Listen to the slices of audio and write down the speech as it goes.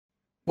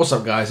What's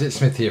up guys, it's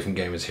Smith here from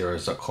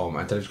GamersHeroes.com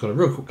and I've got a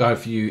real quick guide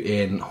for you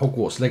in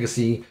Hogwarts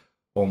Legacy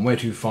on where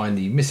to find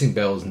the missing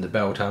bells in the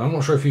Bell Town. I'm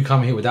not sure if you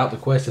come here without the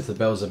quest, if the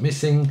bells are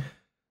missing.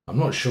 I'm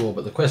not sure,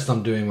 but the quest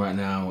I'm doing right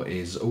now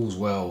is All's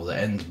Well, the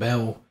End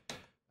Bell.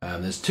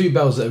 There's two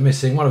bells that are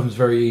missing. One of them's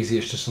very easy,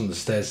 it's just on the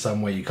stairs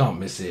somewhere, you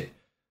can't miss it.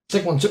 The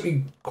second one took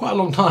me quite a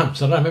long time,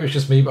 so I don't know, maybe it's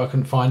just me, but I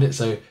couldn't find it.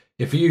 So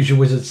if you use your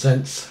wizard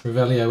sense,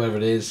 Revelio, whatever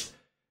it is,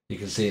 you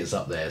can see it's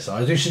up there. So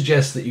I do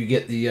suggest that you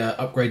get the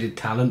upgraded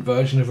talent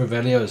version of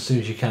Revelio as soon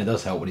as you can. It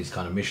does help with these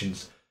kind of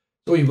missions.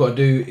 So all you've got to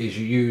do is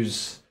you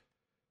use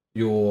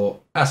your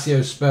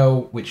Accio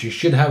spell, which you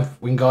should have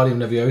Wingardium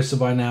Leviosa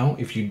by now.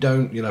 If you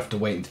don't, you'll have to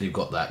wait until you've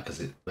got that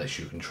because it lets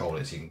you control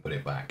it so you can put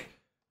it back.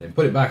 Then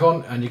put it back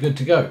on and you're good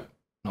to go.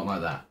 Not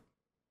like that.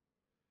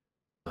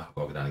 Oh, I've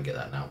got to go down and get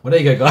that now. Well, there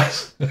you go,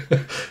 guys.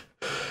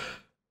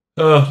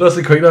 Oh, nice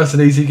and quick, nice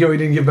and easy. Get what you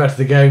didn't get back to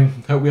the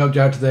game. Hope we helped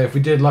you out today. If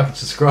we did, like and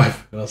subscribe.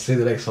 And I'll see you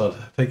in the next one.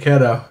 Take care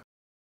now.